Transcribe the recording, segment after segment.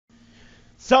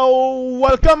So,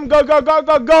 welcome, go,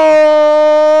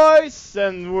 guys!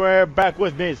 And we're back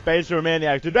with me, Spacer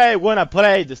Maniac. Today, we're gonna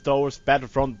play the Starwars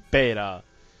Battlefront Beta.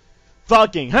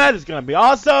 Fucking hell, it's gonna be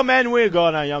awesome, and we're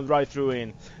gonna jump right through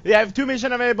in. We have 2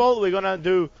 missions available. We're gonna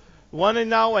do one in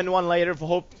now and one later,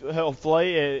 for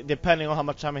hopefully, depending on how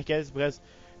much time it gets, because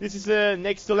this is the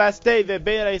next to last day. The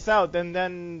beta is out, and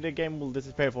then the game will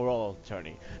disappear for all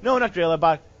eternity. No, not really,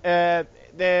 but the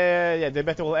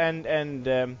beta will end,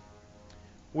 and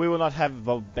we will not have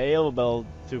available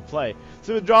to play.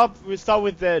 So we start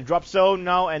with the drop zone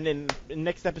now, and in the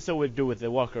next episode we'll do with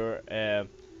the walker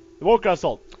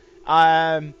assault.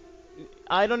 I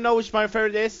don't know which my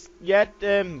favorite is yet.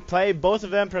 Play both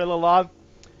of them for a little while.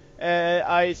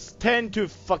 I tend to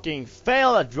fucking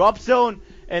fail at drop zone,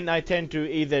 and I tend to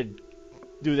either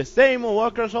do the same on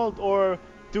walker assault or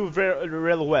do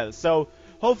really well. So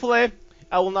hopefully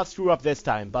I will not screw up this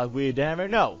time, but we never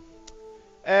know.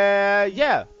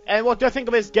 Yeah, and what do I think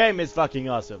of this game is fucking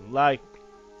awesome. Like,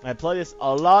 I played this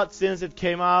a lot since it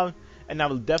came out, and I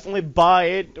will definitely buy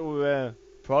it,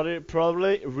 probably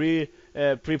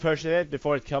pre-purchase it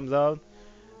before it comes out.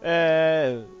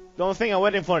 The only thing I'm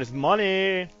waiting for is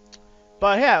money.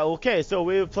 But yeah, okay, so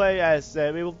we will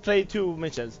play 2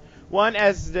 missions. One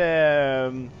as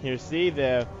the, here see,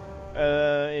 the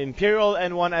Imperial,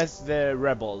 and one as the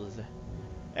Rebels.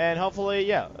 And hopefully,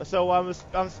 yeah, so I'm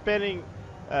spending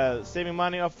saving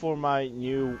money up for my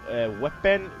new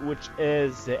weapon, which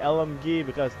is the LMG,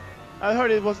 because I heard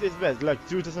it's best, like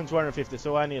 2,250,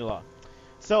 so I need a lot.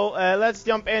 So let's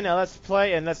jump in and let's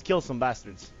play and let's kill some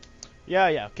bastards.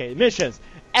 Yeah, okay, missions.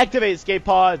 Activate escape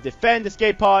pod, defend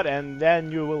escape pod, and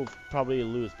then you will probably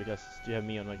lose because you have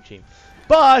me on my team.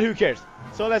 But who cares?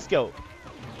 So let's go.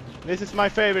 This is my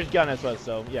favorite gun as well,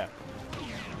 so yeah.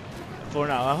 For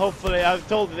now, hopefully, I've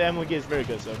told the MLG is very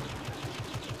good, so.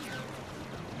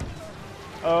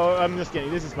 Oh, I'm just kidding.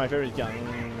 This is my favorite gun.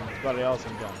 It's bloody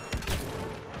awesome gun.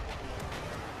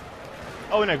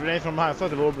 Oh, and a grenade from behind. I thought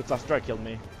the orbital strike killed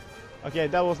me. Okay,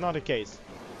 that was not the case.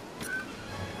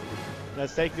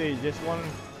 Let's take this one.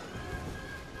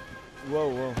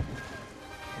 Whoa.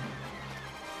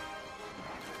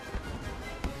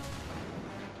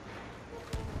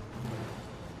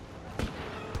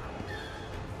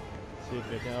 See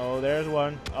if we can. Oh, there's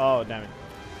one. Oh, damn it.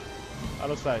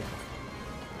 Other side.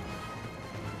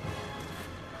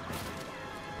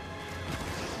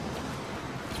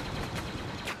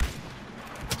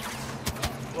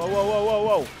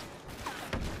 Whoa.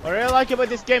 What I really like about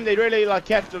this game, they really like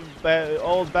kept the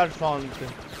old Battlefront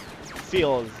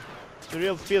feels. It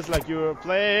really feels like you're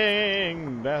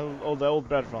playing the old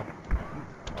Battlefront.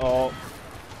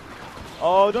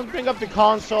 Oh, don't bring up the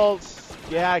consoles.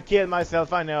 Yeah, I killed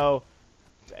myself, I know.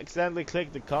 Accidentally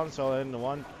clicked the console and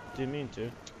didn't mean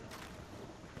to.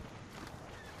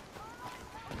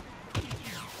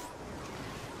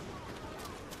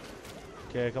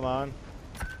 Okay, come on.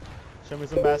 Show me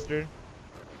some bastard.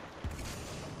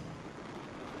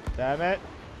 Damn it.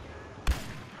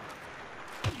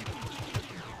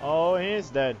 Oh, he's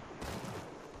dead.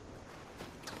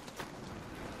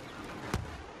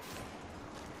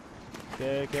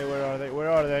 Okay, where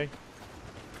are they?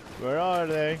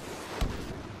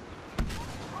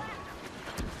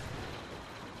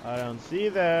 I don't see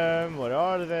them. Where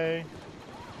are they?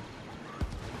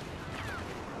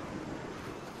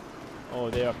 Oh,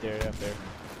 they're up there,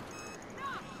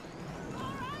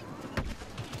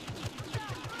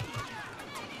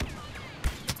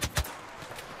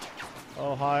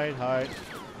 Oh, hide.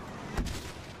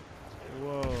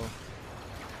 Whoa.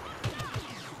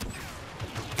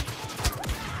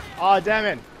 Oh, damn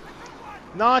it.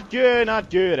 Not good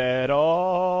at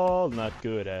all.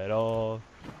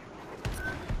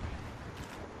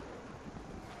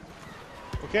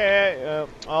 Okay,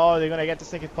 oh, they're gonna get the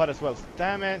second pot as well.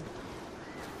 Damn it.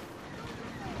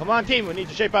 Come on, team, we need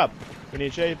to shape up. On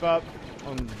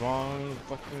the wrong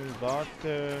fucking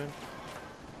button.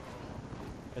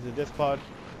 Is it this pod?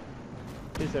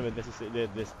 Please tell me this is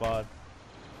this pod.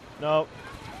 No.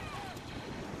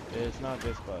 It's not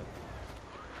this pod.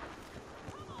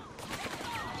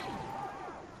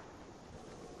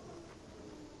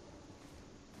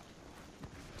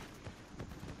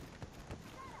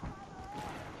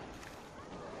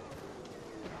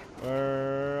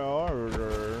 Where are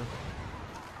they?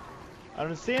 I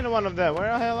don't see any one of them.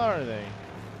 Where the hell are they?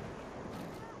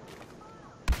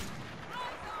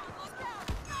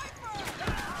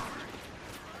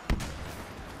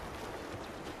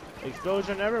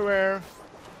 Explosion everywhere.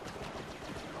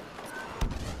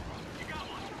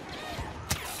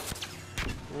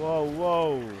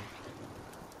 Whoa.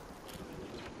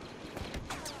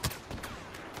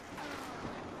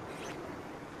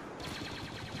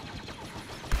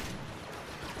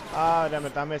 Ah, damn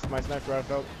it, I missed my sniper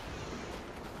rifle.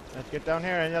 Let's get down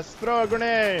here and just throw a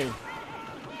grenade!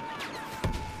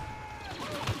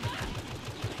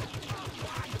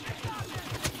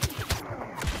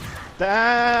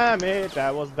 Damn it,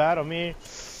 that was bad on me.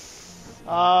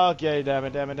 Okay, damn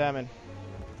it, damn it, damn it.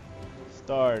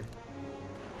 Start.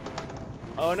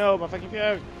 Oh no, my fucking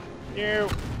pug! No!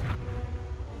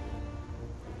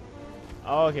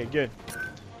 Okay, good.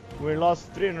 We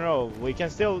lost 3 in a row. We can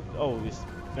still... Oh, he's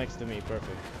next to me,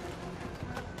 perfect.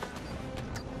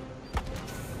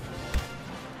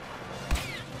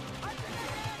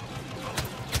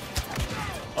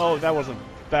 Oh, that was a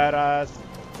badass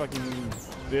fucking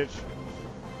bitch.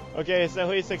 Okay, so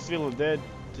he's 6 people dead.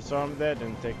 Disarm that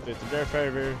and take this to their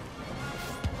favor.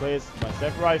 Please, my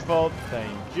sniper rifle.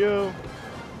 Thank you.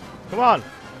 Come on!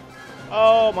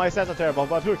 Oh, my stats are terrible,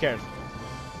 but who cares?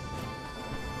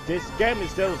 This game is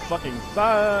still fucking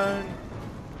fun!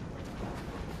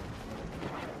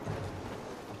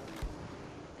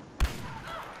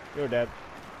 You're dead.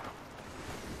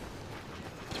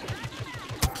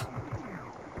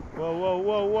 Whoa, whoa,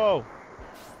 whoa, whoa!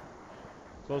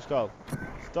 Close call.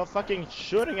 Stop fucking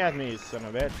shooting at me, son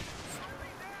of a bitch.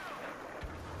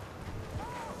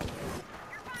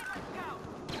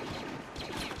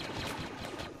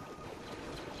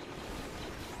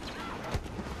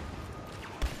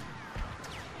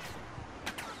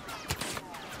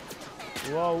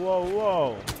 Whoa, whoa,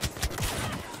 whoa.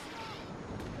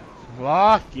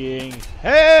 Fucking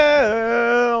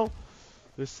hell!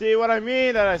 You see what I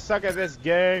mean? That I suck at this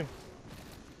game.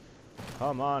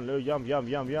 Come on, Lou. Yum, yum,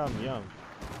 yum, yum, yum.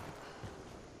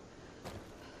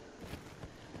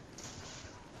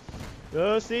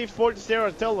 You see,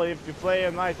 40-0 totally. If you play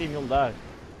in my team, you'll die.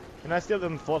 And I still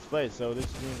am in 4th place, so this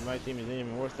means my team is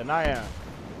even worse than I am.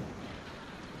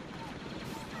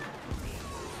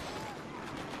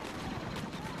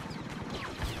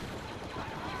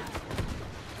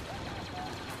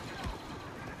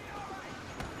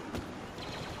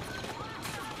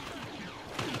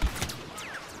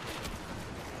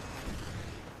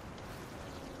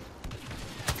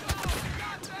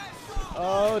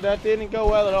 Oh, that didn't go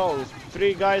well at all. There's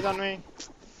 3 guys on me.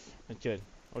 That's good.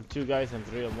 Or 2 guys and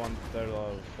 3 of 1/3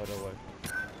 of the way.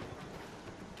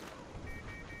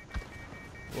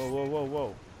 Whoa, whoa, whoa,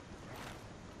 whoa.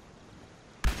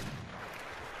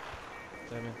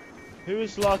 Damn it. Who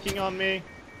is locking on me?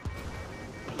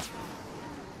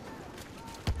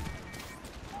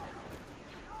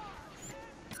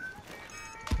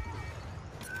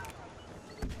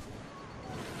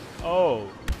 Oh.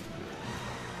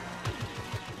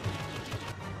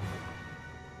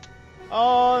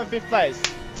 Oh, in 5th place.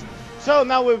 So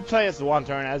now we'll play as 1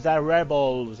 turn as our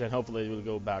rebels, and hopefully it will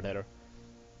go better.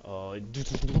 Oh,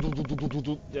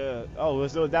 oh,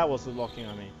 so that was locking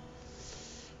on me.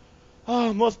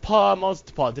 Oh, most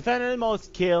pod defender,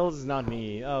 most kills, not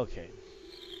me. Okay.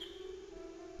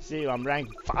 See, I'm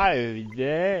ranked 5.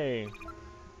 Dang.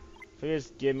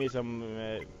 Please give me some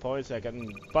points so I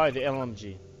can buy the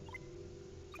LMG.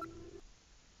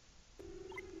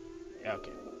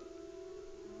 Okay.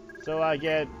 So I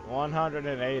get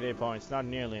 180 points, not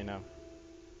nearly enough.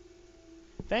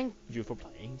 Thank you for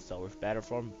playing Starwars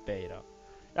Battlefront Beta.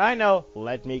 I know,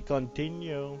 let me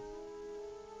continue.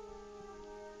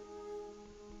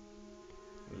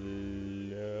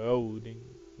 Loading.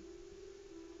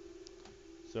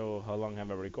 So how long have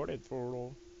I recorded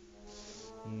for?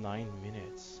 9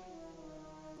 minutes.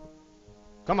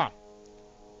 Come on!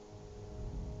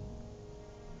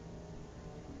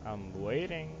 I'm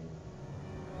waiting.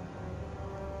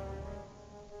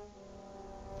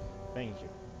 Thank you.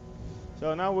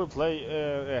 So now we'll play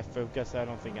F because I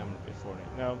don't think I'm before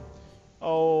it. No.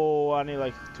 Oh, I need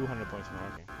like 200 points more.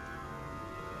 Okay.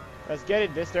 Let's get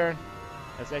it this turn.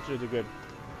 Let's actually do good.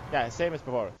 Yeah, same as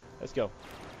before. Let's go.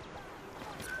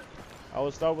 I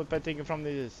will start with taking from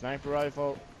the sniper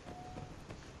rifle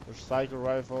or cycle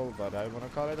rifle, but I want to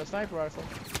call it a sniper rifle.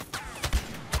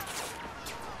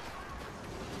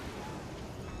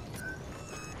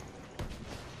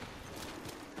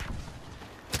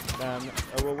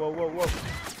 Whoa, whoa, whoa, whoa.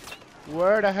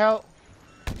 Where the hell?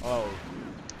 Oh.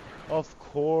 Of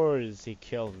course he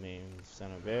killed me,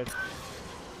 son of a bitch.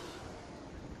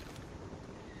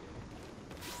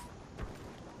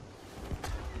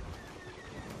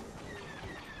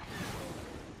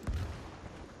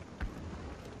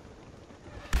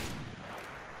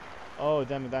 Oh,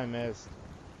 damn it, I missed.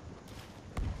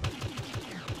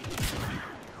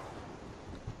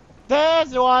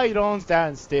 That's why you don't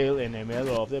stand still in the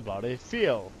middle of the bloody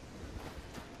field.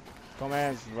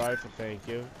 Commands rifle, thank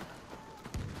you.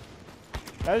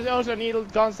 There's also a needle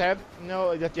concept.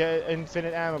 No, that you have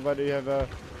infinite ammo, but you have a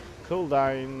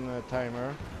cooldown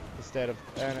timer instead of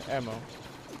ammo.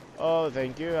 Oh,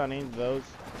 thank you. I need those.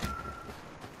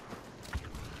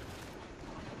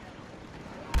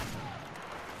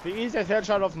 The easiest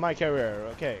headshot of my career.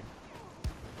 Okay.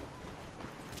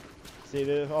 See,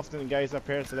 there's often guys up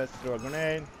here, so let's throw a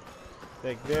grenade.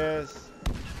 Take this.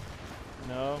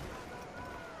 No.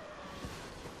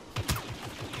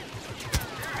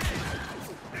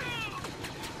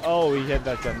 Oh, he hit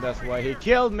that gun. That's why he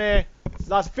killed me. It's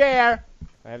not fair.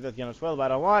 I have that gun as well, but I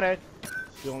don't want it.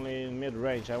 It's only in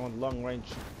mid-range. I want long range.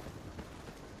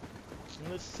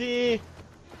 Let's see.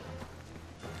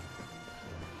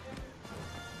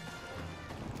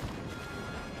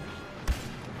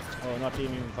 Oh, not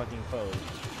even fucking close.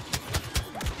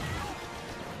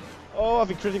 Oh, I have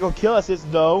a critical kill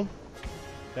assist though.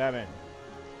 Damn it.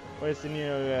 Where's the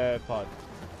new pod?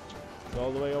 It's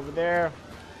all the way over there.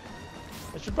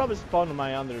 I should probably spawn on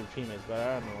my other teammates, but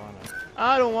I don't wanna.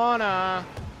 I don't wanna!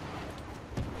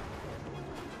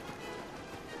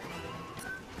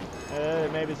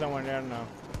 Maybe someone there, no.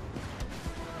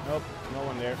 Nope, no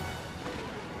one there.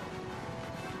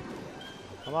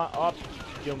 Come on, up!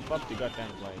 Jump up the goddamn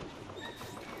plane.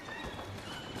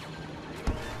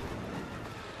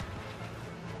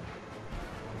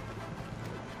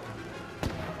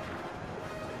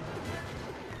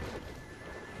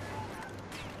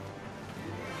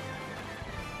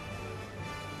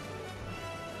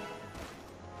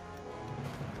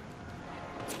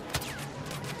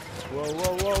 Whoa,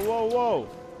 whoa, whoa, whoa, whoa!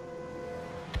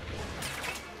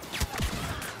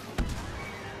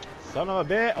 Son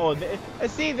of a bitch! Oh, I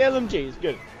see the LMG. It's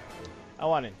good. I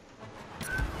want it.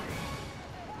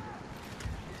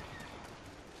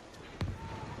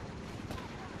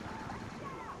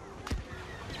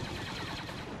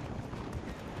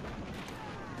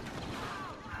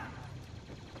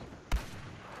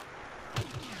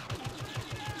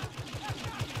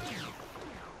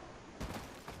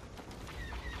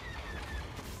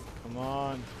 Come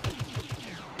on.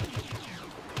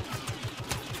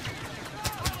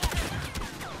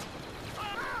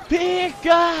 Big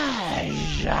guy!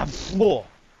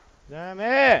 Damn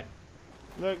it!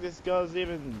 Look, this goes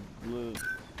even blue.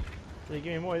 They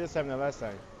give me more this time than last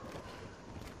time.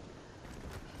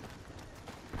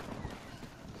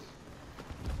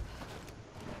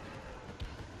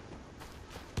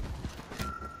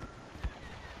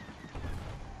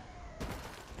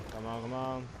 Come on, come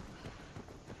on.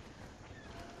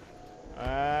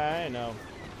 I know.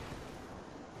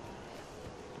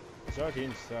 Start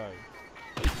inside.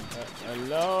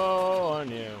 Hello on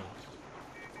you.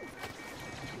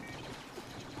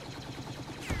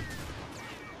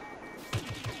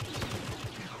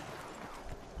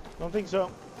 Don't think so.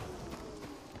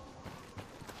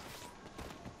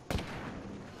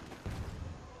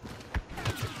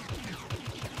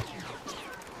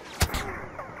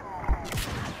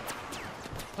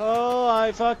 Oh,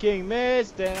 I fucking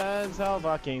missed and I'm so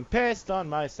fucking pissed on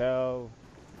myself.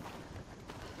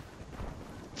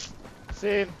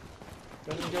 See?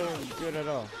 Doesn't go good at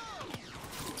all.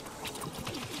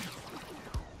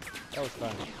 That was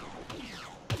fun.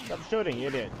 Stop shooting,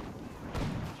 idiot.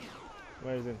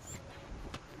 Where is it?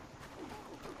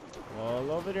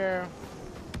 All over there.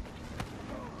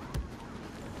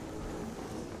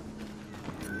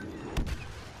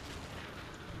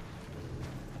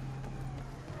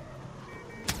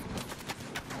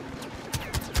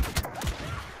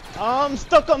 I'm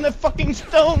stuck on the fucking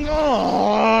stone.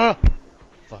 Oh!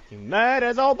 Fucking mad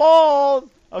as all balls.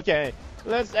 Okay,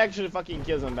 let's actually fucking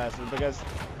kill some bastards because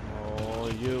oh,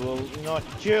 you will not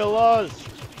kill us.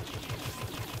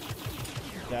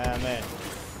 Damn it.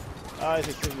 I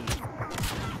succeeded.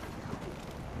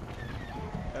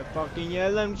 A fucking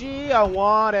LMG. I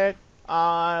want it.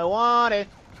 I want it.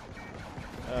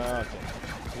 Okay.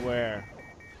 Where?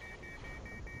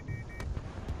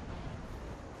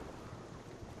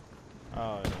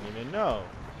 Oh, I don't even know.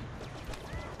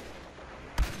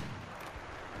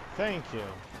 Thank you.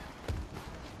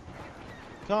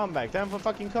 Come back. Time for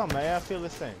fucking comeback. I feel the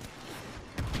same.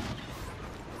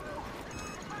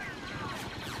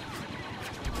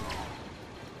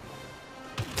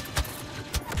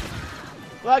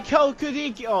 Like how could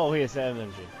he? Oh, here's the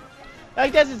energy.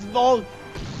 Like this is all.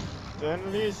 The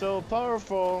enemy is so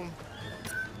powerful.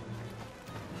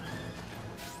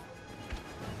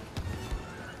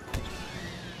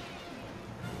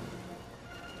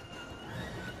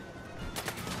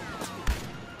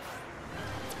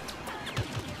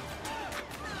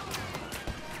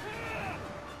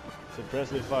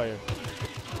 Suppress with fire.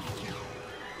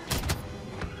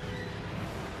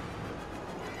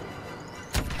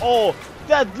 Oh,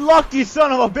 that lucky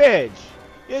son of a bitch!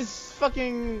 Just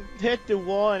fucking hit the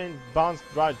wall and bounced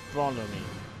right in front of me.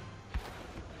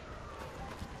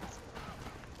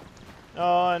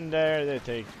 Oh, and there they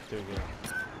took it.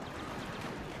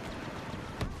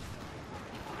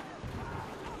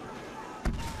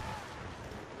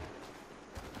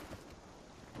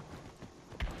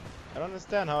 I don't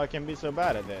understand how I can be so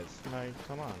bad at this. Like,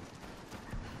 come on.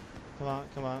 Come on,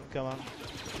 come on, come on.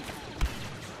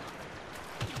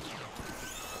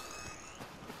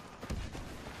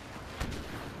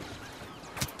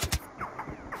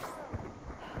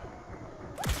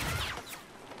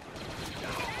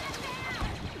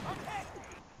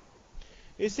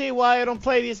 You see why I don't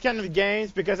play these kind of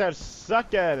games? Because I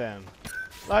suck at them.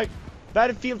 Like,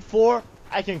 Battlefield 4,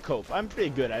 I can cope. I'm pretty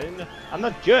good at it. I'm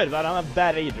not good, but I'm not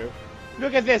bad either.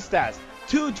 Look at this stats.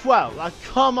 212. Like,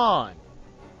 come on.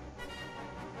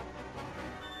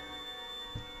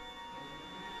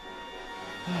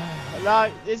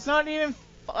 Like, it's not even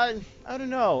fun. I don't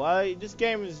know. This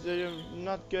game is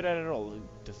not good at it all.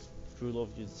 Just screw off,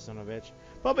 you son of a bitch.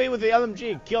 Probably with the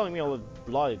LMG killing me all the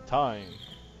bloody time.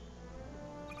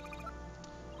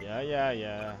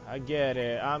 Yeah. I get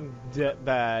it. I'm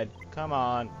bad. Come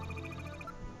on.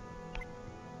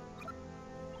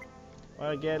 Well,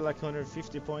 I get like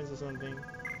 150 points or something.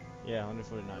 Yeah,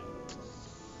 149.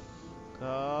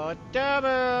 God damn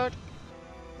it!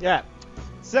 Yeah.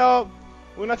 So,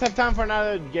 we'll not have time for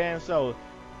another game, so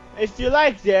if you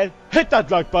liked it, hit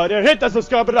that like button, hit that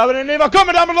subscribe button, and leave a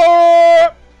comment down below!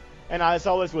 And as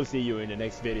always, we'll see you in the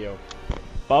next video.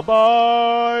 Bye-bye!